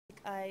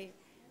I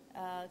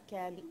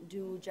can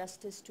do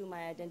justice to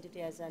my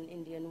identity as an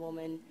Indian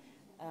woman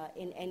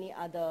in any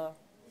other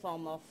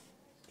form of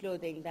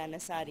clothing than a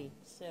sari.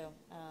 So,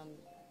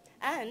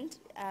 and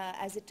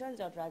as it turns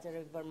out, Raja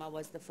Ravi Verma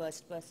was the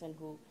first person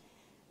who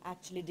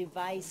actually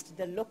devised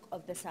the look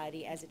of the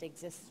sari as it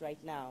exists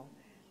right now.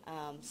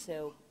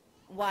 So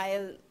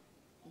while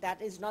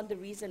that is not the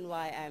reason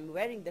why I'm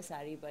wearing the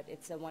sari, but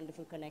it's a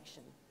wonderful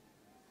connection.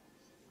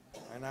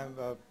 And I'm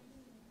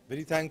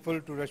very thankful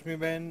to Rashmi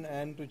Ben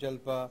and to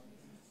Jalpa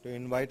to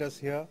invite us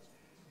here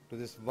to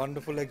this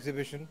wonderful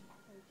exhibition.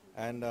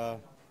 And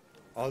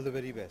all the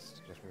very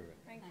best, Rashmi Ben.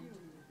 Thank you.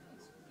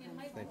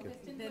 Thank you.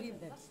 Very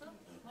best.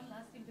 One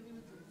last interview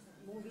with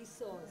you. Movie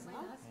source, My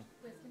last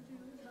question to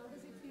you is, how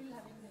does it feel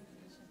having the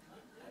exhibition?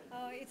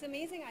 It's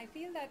amazing. I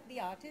feel that the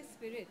artist's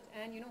spirit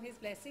and his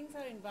blessings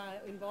are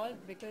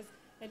involved, because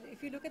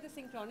if you look at the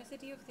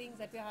synchronicity of things,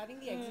 that we're having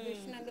the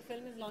exhibition and the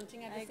film is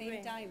launching at the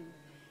same time.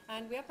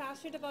 And we are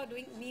passionate about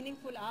doing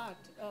meaningful art,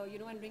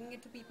 and bringing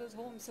it to people's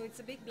homes. So it's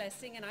a big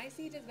blessing, and I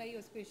see it as very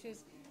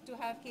auspicious to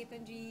have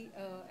Ketan ji,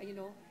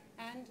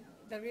 and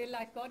the real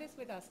life goddess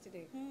with us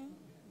today.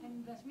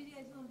 And Rashmi ji,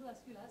 I just want to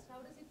ask you last, how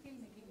does it feel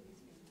making this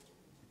film?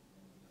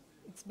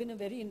 It's been a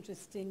very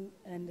interesting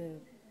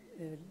and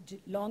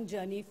long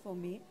journey for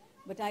me,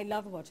 but I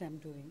love what I'm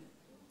doing.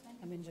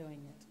 I'm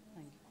enjoying it.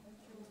 Thank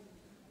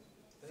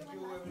you.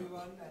 Thank you,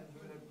 everyone. And we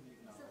will have to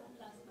leave now.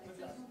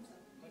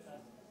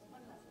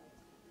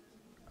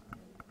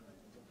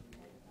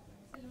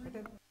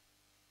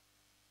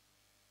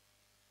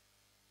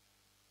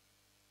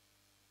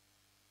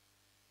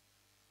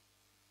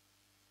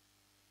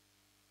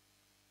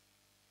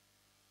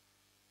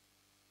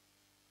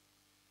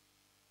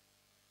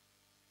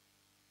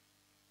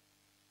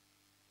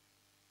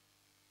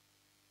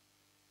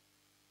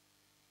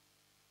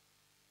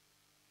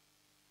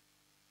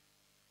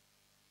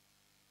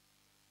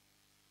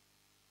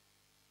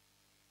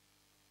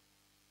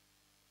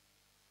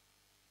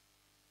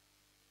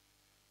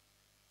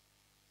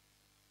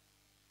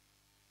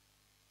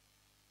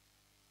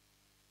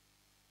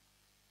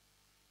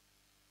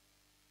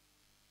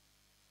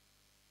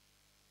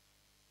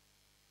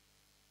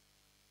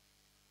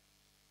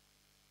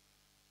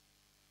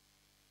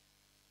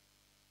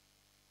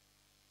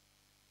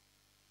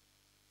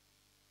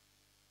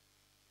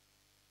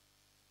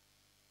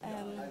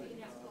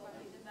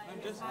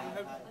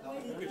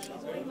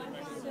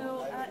 So,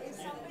 is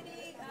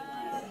somebody,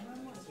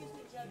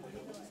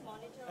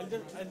 I'll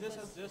just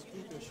have just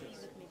two questions.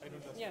 I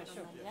don't have. Yeah,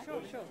 sure. Yeah?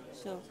 Sure.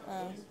 So,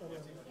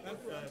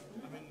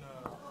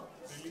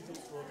 Releasing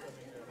spoke,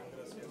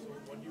 so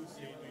what do you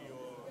say to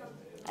your...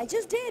 I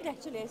just did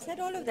actually. I said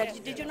all of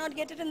that. Did you not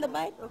get it in the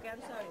bite? Okay,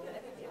 I'm sorry.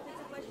 It's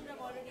a question I've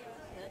already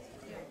answered.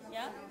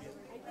 Yeah?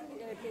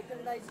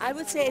 I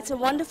would say it's a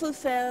wonderful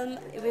film.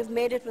 We've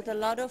made it with a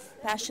lot of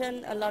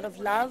passion, a lot of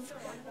love,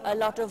 a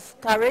lot of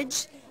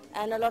courage,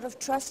 and a lot of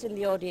trust in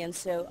the audience.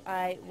 So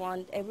I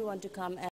want everyone to come and